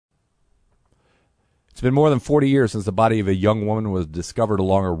It's been more than 40 years since the body of a young woman was discovered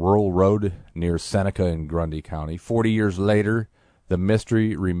along a rural road near Seneca in Grundy County. 40 years later, the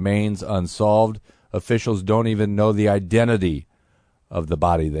mystery remains unsolved. Officials don't even know the identity of the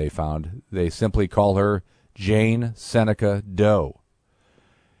body they found. They simply call her Jane Seneca Doe.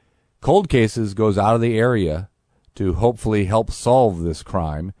 Cold Cases goes out of the area to hopefully help solve this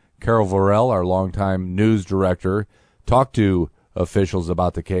crime. Carol Vorel, our longtime news director, talked to officials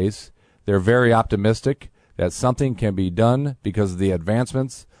about the case. They're very optimistic that something can be done because of the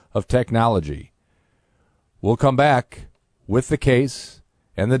advancements of technology. We'll come back with the case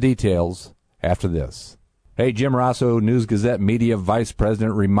and the details after this. Hey, Jim Rosso, News Gazette Media Vice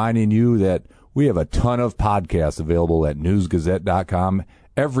President, reminding you that we have a ton of podcasts available at newsgazette.com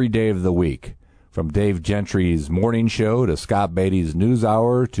every day of the week. From Dave Gentry's Morning Show to Scott Beatty's News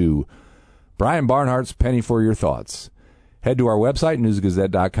Hour to Brian Barnhart's Penny for Your Thoughts. Head to our website,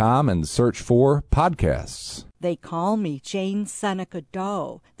 newsgazette.com, and search for podcasts. They call me Jane Seneca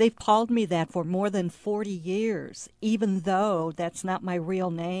Doe. They've called me that for more than 40 years, even though that's not my real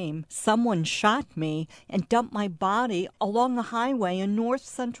name. Someone shot me and dumped my body along a highway in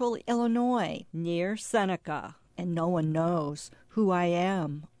north-central Illinois, near Seneca, and no one knows who I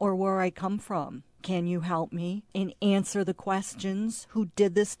am or where I come from. Can you help me and answer the questions? Who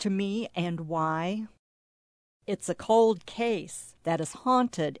did this to me and why? It's a cold case that has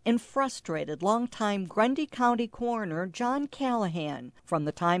haunted and frustrated longtime Grundy County coroner John Callahan from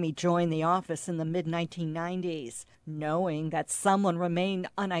the time he joined the office in the mid-1990s. Knowing that someone remained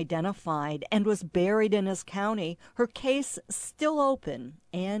unidentified and was buried in his county, her case still open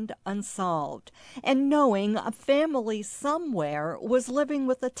and unsolved. And knowing a family somewhere was living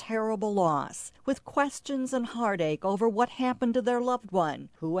with a terrible loss, with questions and heartache over what happened to their loved one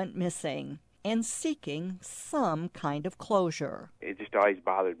who went missing, and seeking some kind of closure. It just always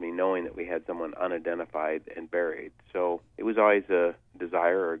bothered me knowing that we had someone unidentified and buried. So it was always a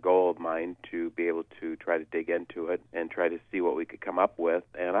desire or a goal of mine to be able to try to dig into it and try to see what we could come up with.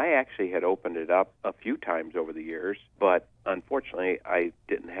 And I actually had opened it up a few times over the years, but unfortunately I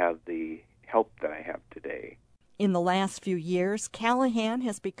didn't have the help that I have today. In the last few years, Callahan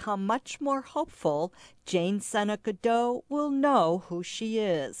has become much more hopeful Jane Seneca Doe will know who she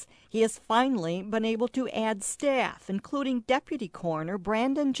is. He has finally been able to add staff, including Deputy Coroner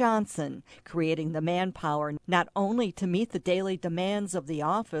Brandon Johnson, creating the manpower not only to meet the daily demands of the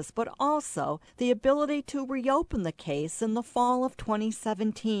office, but also the ability to reopen the case in the fall of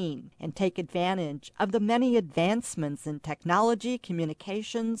 2017 and take advantage of the many advancements in technology,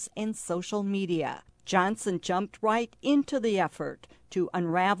 communications, and social media. Johnson jumped right into the effort to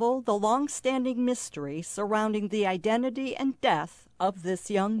unravel the long-standing mystery surrounding the identity and death of this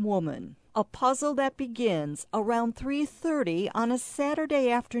young woman. A puzzle that begins around 3:30 on a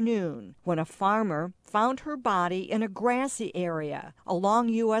Saturday afternoon when a farmer found her body in a grassy area along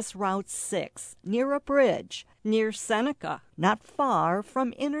U.S. Route 6 near a bridge near Seneca, not far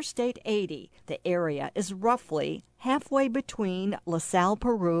from Interstate 80. The area is roughly halfway between LaSalle,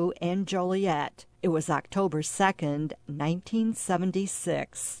 Peru, and Joliet. It was October 2nd,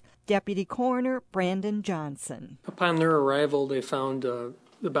 1976. Deputy Coroner Brandon Johnson. Upon their arrival, they found the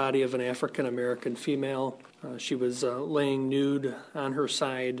body of an African-American female. She was laying nude on her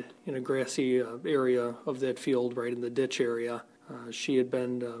side in a grassy area of that field right in the ditch area. She had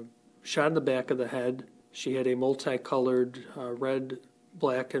been shot in the back of the head. She had a multicolored red,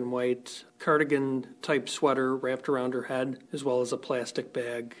 black, and white cardigan-type sweater wrapped around her head, as well as a plastic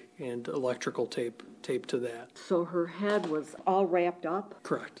bag and electrical tape taped to that. So her head was all wrapped up?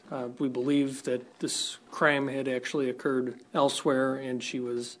 Correct. We believe that this crime had actually occurred elsewhere and she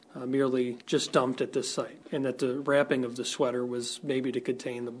was merely just dumped at this site, and that the wrapping of the sweater was maybe to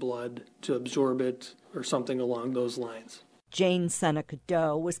contain the blood, to absorb it, or something along those lines. Jane Seneca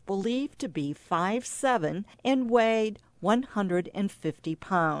Doe was believed to be 5'7" and weighed 150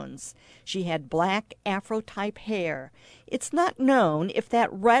 pounds. She had black Afro-type hair. It's not known if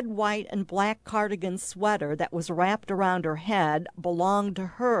that red, white, and black cardigan sweater that was wrapped around her head belonged to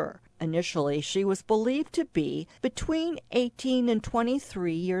her. Initially, she was believed to be between 18 and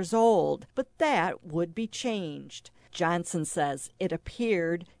 23 years old, but that would be changed. Johnson says it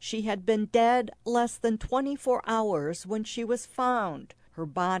appeared she had been dead less than 24 hours when she was found. Her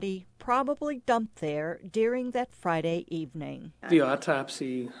body probably dumped there during that Friday evening. The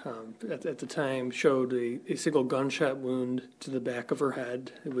autopsy at the time showed a single gunshot wound to the back of her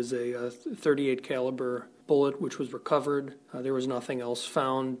head. It was a .38 caliber bullet which was recovered. There was nothing else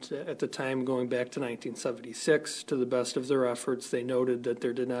found at the time going back to 1976. To the best of their efforts, they noted that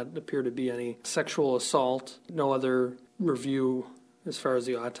there did not appear to be any sexual assault. No other review as far as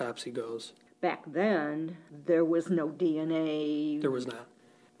the autopsy goes. Back then, there was no DNA. There was not.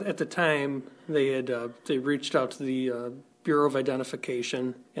 At the time, they reached out to the Bureau of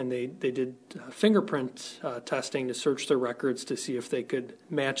Identification, and they did fingerprint testing to search their records to see if they could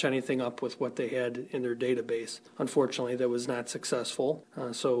match anything up with what they had in their database. Unfortunately, that was not successful.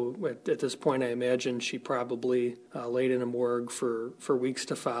 So at this point, I imagine she probably laid in a morgue for weeks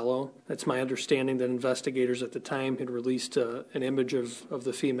to follow. It's my understanding that investigators at the time had released an image of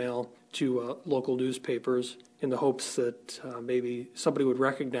the female to local newspapers in the hopes that maybe somebody would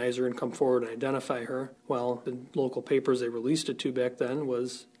recognize her and come forward and identify her. Well, the local papers they released it to back then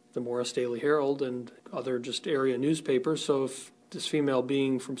was the Morris Daily Herald and other just area newspapers. So if this female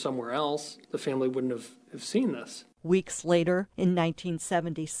being from somewhere else, the family wouldn't have seen this. Weeks later, in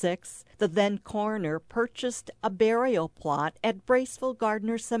 1976, the then coroner purchased a burial plot at Braceville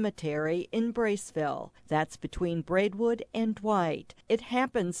Gardner Cemetery in Braceville. That's between Braidwood and Dwight. It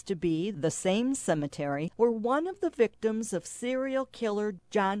happens to be the same cemetery where one of the victims of serial killer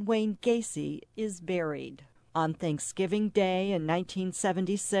John Wayne Gacy is buried. On Thanksgiving Day in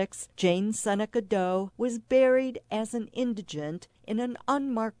 1976, Jane Seneca Doe was buried as an indigent in an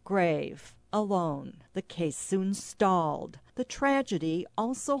unmarked grave. Alone. The case soon stalled. The tragedy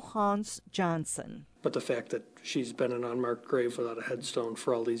also haunts Johnson. But the fact that she's been in an unmarked grave without a headstone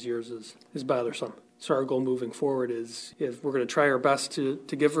for all these years is bothersome. So our goal moving forward is if we're going to try our best to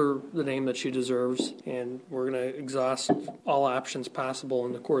give her the name that she deserves, and we're going to exhaust all options possible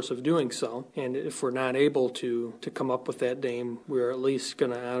in the course of doing so. And if we're not able to come up with that name, we're at least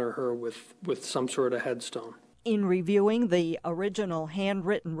going to honor her with some sort of headstone. In reviewing the original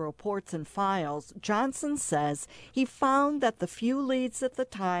handwritten reports and files, Johnson says he found that the few leads at the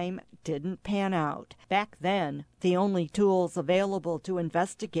time didn't pan out. Back then, the only tools available to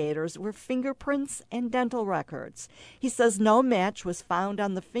investigators were fingerprints and dental records. He says no match was found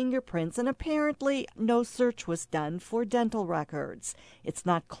on the fingerprints, and apparently no search was done for dental records. It's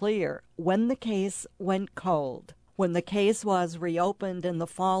not clear when the case went cold. When the case was reopened in the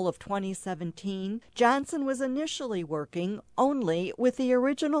fall of 2017, Johnson was initially working only with the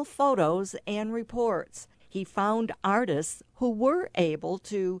original photos and reports. He found artists who were able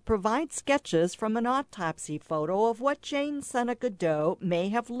to provide sketches from an autopsy photo of what Jane Seneca Doe may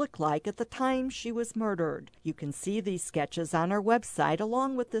have looked like at the time she was murdered. You can see these sketches on our website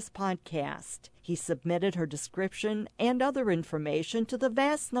along with this podcast. He submitted her description and other information to the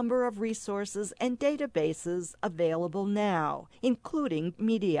vast number of resources and databases available now, including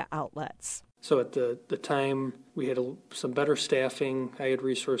media outlets. So at the time, we had some better staffing. I had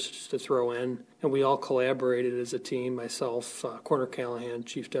resources to throw in, and we all collaborated as a team, myself, Coroner Callahan,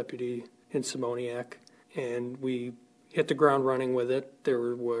 Chief Deputy in Simoniac, and we hit the ground running with it.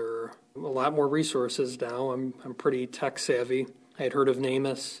 There were a lot more resources now. I'm pretty tech savvy. I had heard of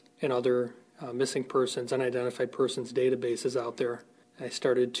NamUs and other missing persons, unidentified persons databases out there. I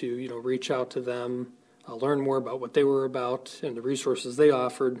started to reach out to them, learn more about what they were about and the resources they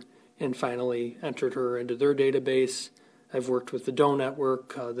offered, and finally entered her into their database. I've worked with the Doe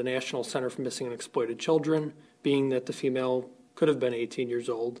Network, the National Center for Missing and Exploited Children, being that the female could have been 18 years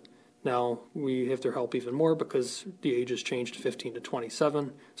old. Now we have their help even more because the age has changed to 15 to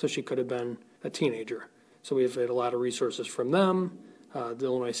 27, so she could have been a teenager. So we've had a lot of resources from them, the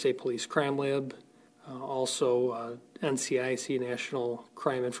Illinois State Police Crime Lab, also NCIC, National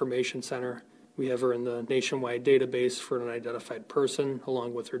Crime Information Center. We have her in the nationwide database for an unidentified person,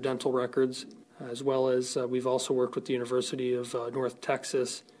 along with her dental records, as well as we've also worked with the University of North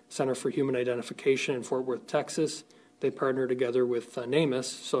Texas Center for Human Identification in Fort Worth, Texas. They partner together with NamUs,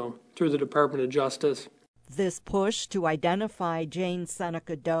 so through the Department of Justice. This push to identify Jane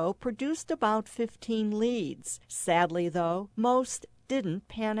Seneca Doe produced about 15 leads. Sadly, though, most didn't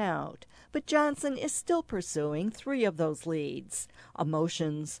pan out. But Johnson is still pursuing 3 of those leads.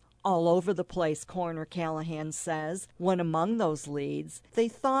 Emotions all over the place, Coroner Callahan says. When among those leads, they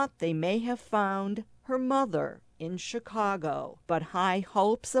thought they may have found her mother in Chicago, but high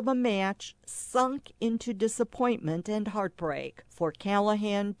hopes of a match sunk into disappointment and heartbreak for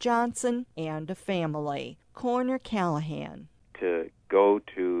Callahan, Johnson, and a family. Coroner Callahan. To go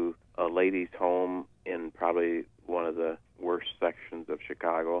to a lady's home in probably one of the worst sections of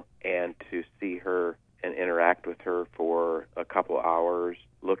Chicago and to see her and interact with her for a couple hours,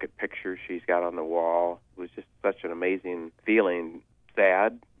 look at pictures she's got on the wall, was just such an amazing feeling.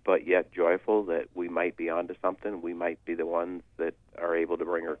 Sad, but yet joyful that we might be onto something. We might be the ones that are able to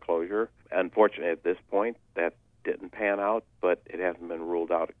bring her closure. Unfortunately, at this point, that didn't pan out, but it hasn't been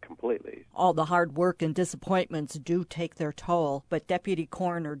ruled out completely. All the hard work and disappointments do take their toll, but Deputy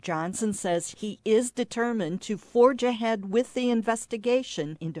Coroner Johnson says he is determined to forge ahead with the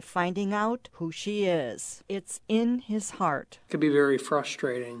investigation into finding out who she is. It's in his heart. It could be very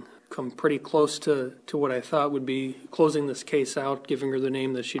frustrating. Come pretty close to what I thought would be closing this case out, giving her the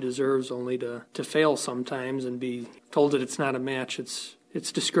name that she deserves, only to fail sometimes and be told that it's not a match.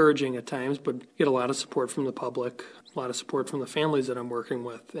 It's discouraging at times, but get a lot of support from the public, a lot of support from the families that I'm working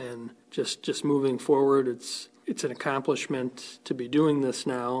with, and just moving forward. It's an accomplishment to be doing this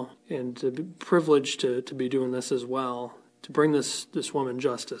now, and to be privileged to be doing this as well, to bring this woman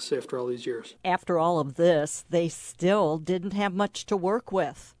justice after all these years. After all of this, they still didn't have much to work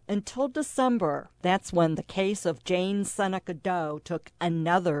with until December. That's when the case of Jane Seneca Doe took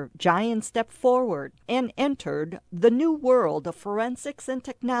another giant step forward and entered the new world of forensics and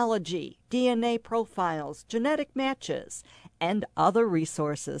technology, DNA profiles, genetic matches, and other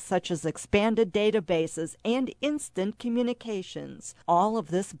resources such as expanded databases and instant communications. All of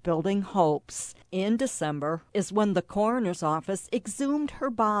this building hopes. In December is when the coroner's office exhumed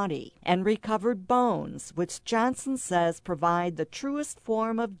her body and recovered bones, which Johnson says provide the truest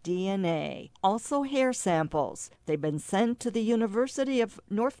form of DNA. Also hair samples. They've been sent to the University of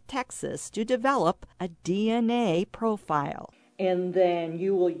North Texas to develop a DNA profile. And then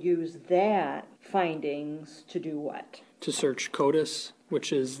you will use that findings to do what? To search CODIS,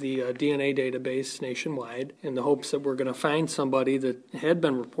 which is the DNA database nationwide, in the hopes that we're going to find somebody that had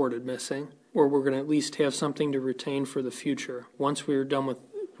been reported missing, or we're going to at least have something to retain for the future. Once we're done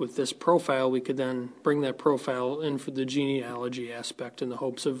with this profile, we could then bring that profile in for the genealogy aspect in the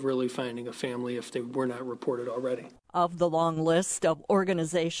hopes of really finding a family if they were not reported already. Of the long list of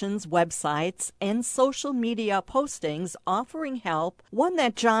organizations, websites, and social media postings offering help, one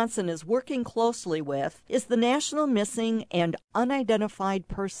that Johnson is working closely with is the National Missing and Unidentified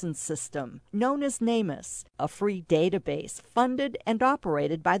Persons System, known as NamUs, a free database funded and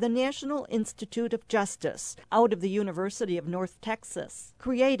operated by the National Institute of Justice out of the University of North Texas,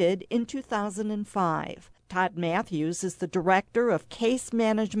 created in 2005. Todd Matthews is the Director of Case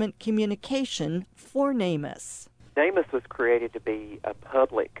Management Communication for NamUs. NamUs was created to be a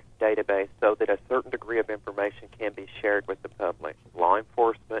public database so that a certain degree of information can be shared with the public. Law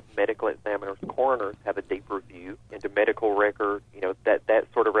enforcement, medical examiners, coroners have a deeper view into medical records, that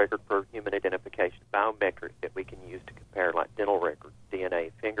sort of record for human identification, biometrics that we can use to compare, like dental records,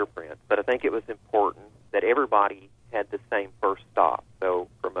 DNA, fingerprints. But I think it was important that everybody had the same first stop. So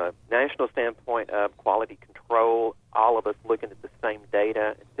from a national standpoint of quality control, all of us looking at the same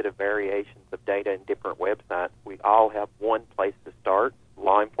data instead of variations of data in different websites, we all have one place to start.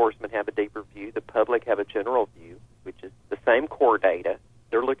 Law enforcement have a deeper view. The public have a general view, which is the same core data.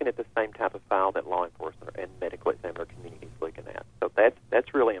 They're looking at the same type of file that law enforcement and medical examiner community is looking at. So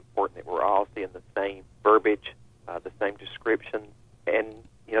that's really important that we're all seeing the same verbiage, the same description, and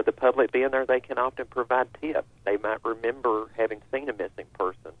the public being there, they can often provide tips. They might remember having seen a missing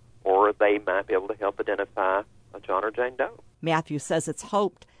person, or they might be able to help identify a John or Jane Doe. Matthew says it's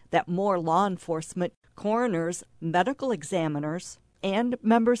hoped that more law enforcement, coroners, medical examiners, and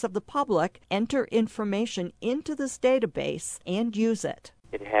members of the public enter information into this database and use it.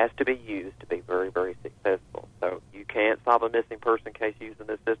 It has to be used to be very, very successful. So you can't solve a missing person case using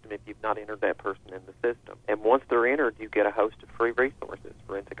this system if you've not entered that person in the system. And once they're entered, you get a host of free resources,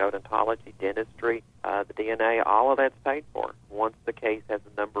 forensic odontology, dentistry, the DNA, all of that's paid for. Once the case has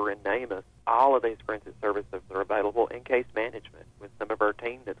a number in NamUs, all of these forensic services are available in case management with some of our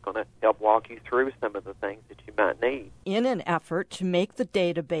team that's going to help walk you through some of the things that you might need. In an effort to make the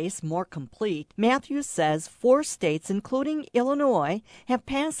database more complete, Matthews says 4 states, including Illinois, have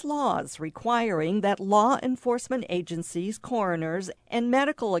passed laws requiring that law enforcement agencies, coroners, and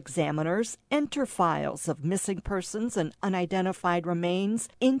medical examiners enter files of missing persons and unidentified remains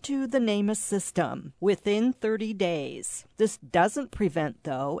into the NamUs system within 30 days. This doesn't prevent,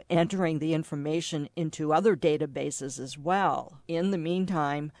 though, entering the information into other databases as well. In the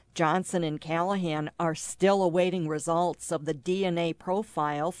meantime, Johnson and Callahan are still awaiting results of the DNA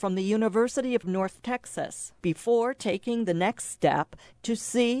profile from the University of North Texas before taking the next step to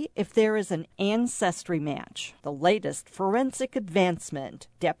see if there is an ancestry match, the latest forensic advancement.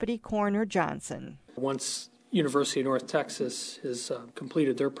 Deputy Coroner Johnson. Once University of North Texas has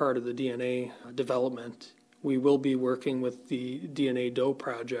completed their part of the DNA development, we will be working with the DNA Doe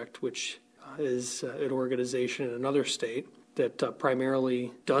Project, which is an organization in another state that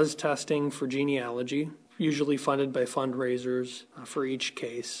primarily does testing for genealogy, usually funded by fundraisers for each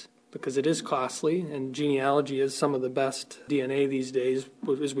case. because it is costly, and genealogy is some of the best DNA these days,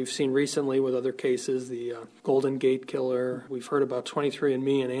 as we've seen recently with other cases, the Golden Gate Killer. We've heard about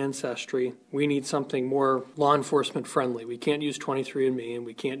 23andMe and Ancestry. We need something more law enforcement friendly. We can't use 23andMe and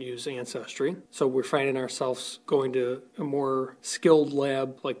we can't use Ancestry, so we're finding ourselves going to a more skilled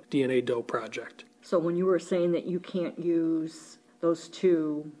lab like DNA Doe Project. So when you were saying that you can't use those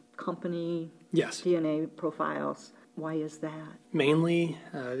two company Yes. DNA profiles, why is that? Mainly,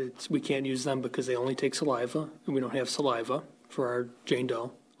 we can't use them because they only take saliva, and we don't have saliva for our Jane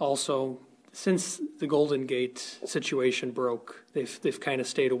Doe. Also, since the Golden Gate situation broke, they've kind of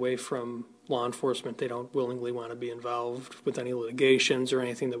stayed away from law enforcement. They don't willingly want to be involved with any litigations or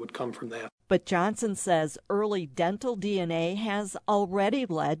anything that would come from that. But Johnson says early dental DNA has already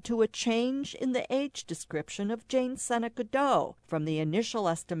led to a change in the age description of Jane Seneca Doe, from the initial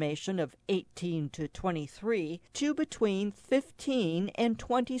estimation of 18 to 23 to between 15 and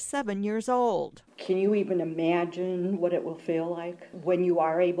 27 years old. Can you even imagine what it will feel like when you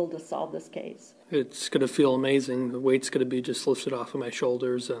are able to solve this case? It's going to feel amazing. The weight's going to be just lifted off of my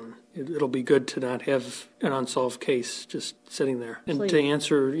shoulders, and it'll be good to not have an unsolved case just sitting there. And to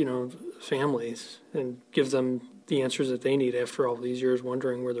answer, families and give them the answers that they need after all these years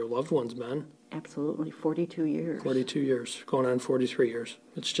wondering where their loved one's been. Absolutely, 42 years. 42 years, going on 43 years.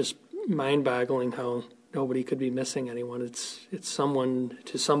 It's just mind-boggling how nobody could be missing anyone. It's someone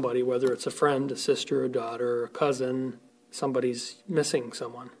to somebody, whether it's a friend, a sister, a daughter, a cousin, somebody's missing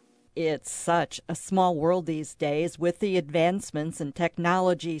someone. It's such a small world these days with the advancements in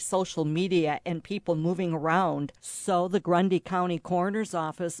technology, social media, and people moving around. So the Grundy County Coroner's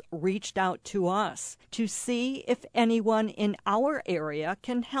Office reached out to us to see if anyone in our area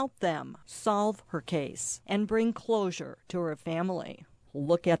can help them solve her case and bring closure to her family.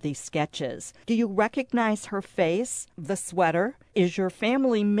 Look at these sketches. Do you recognize her face? The sweater? Is your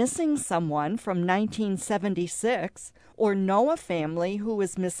family missing someone from 1976? Or know a family who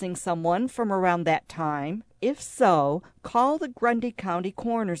is missing someone from around that time? If so, call the Grundy County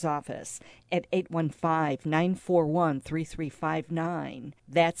Coroner's Office at 815-941-3359.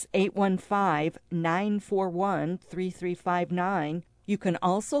 That's 815-941-3359. You can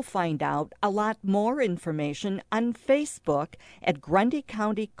also find out a lot more information on Facebook at Grundy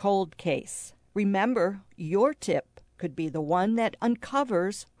County Cold Case. Remember, your tip could be the one that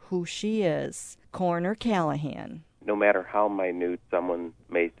uncovers who she is. Coroner Callahan. No matter how minute someone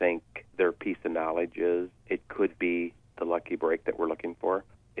may think their piece of knowledge is, it could be the lucky break that we're looking for.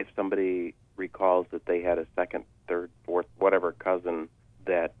 If somebody recalls that they had a second, third, fourth, whatever cousin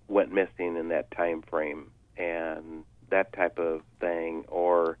that went missing in that time frame and that type of thing,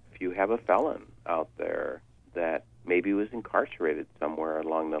 or if you have a felon out there that maybe was incarcerated somewhere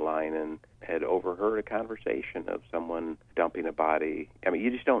along the line and had overheard a conversation of someone dumping a body. I mean, you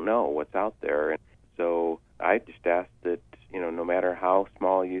just don't know what's out there. And so I just ask that, no matter how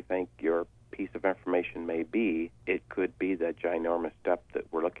small you think your piece of information may be, it could be that ginormous step that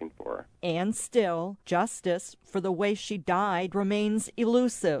we're looking for. And still, justice for the way she died remains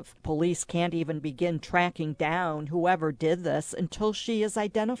elusive. Police can't even begin tracking down whoever did this until she is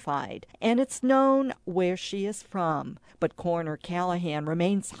identified, and it's known where she is from. But Coroner Callahan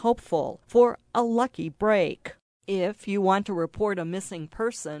remains hopeful for a lucky break. If you want to report a missing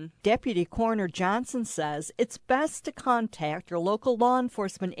person, Deputy Coroner Johnson says it's best to contact your local law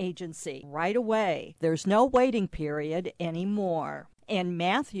enforcement agency right away. There's no waiting period anymore. And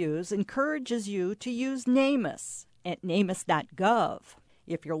Matthews encourages you to use NamUs at NamUs.gov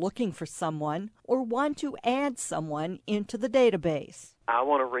if you're looking for someone or want to add someone into the database. I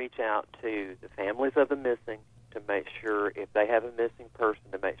want to reach out to the families of the missing to make sure if they have a missing person,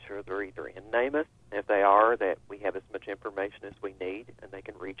 to make sure they're either in NamUs, and if they are, that we have as much information as we need, and they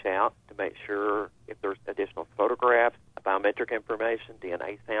can reach out to make sure if there's additional photographs, biometric information,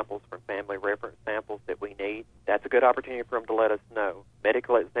 DNA samples from family reference samples that we need. That's a good opportunity for them to let us know.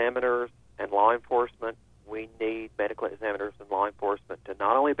 Medical examiners and law enforcement, we need medical examiners and law enforcement to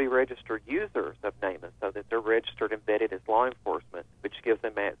not only be registered users of NamUs so that they're registered and vetted as law enforcement, which gives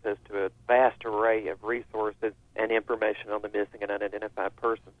them access to a vast array of resources and information on the missing and unidentified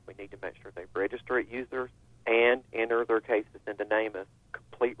persons. We need to make sure they register as users and enter their cases into NamUs.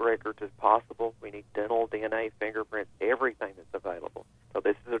 Complete records as possible. We need dental, DNA, fingerprints, everything that's available. So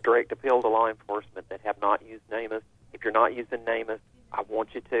this is a direct appeal to law enforcement that have not used NamUs. If you're not using NamUs, I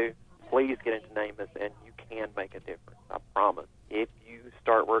want you to. Please get into NamUs, and you can make a difference. I promise. If you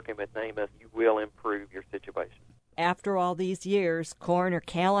start working with NamUs, you will improve your situation. after all these years, Coroner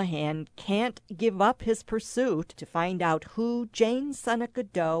Callahan can't give up his pursuit to find out who Jane Seneca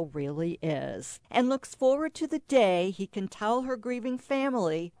Doe really is, and looks forward to the day he can tell her grieving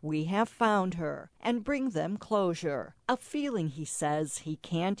family we have found her and bring them closure, a feeling he says he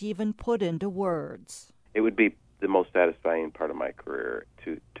can't even put into words. It would be the most satisfying part of my career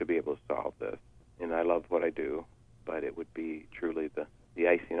to be able to solve this. And I love what I do, but it would be truly the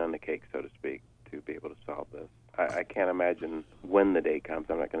icing on the cake, so to speak, to be able to solve this. I can't imagine when the day comes.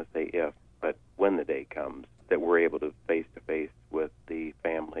 I'm not going to say if, but when the day comes that we're able to face-to-face with the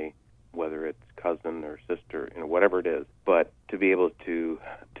family, whether it's cousin or sister, whatever it is, but to be able to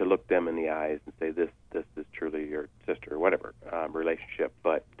look them in the eyes and say, this is truly your sister, or whatever relationship,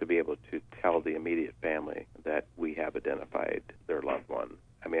 but to be able to tell the immediate family that we have identified their loved one.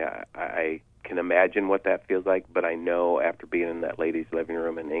 I mean, I can imagine what that feels like, but I know after being in that lady's living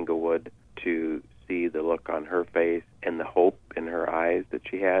room in Inglewood, to see the look on her face and the hope in her eyes that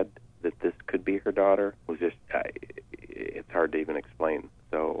she had that this could be her daughter was just, it's hard to even explain.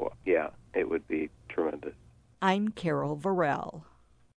 So, yeah, it would be tremendous. I'm Carol Varell.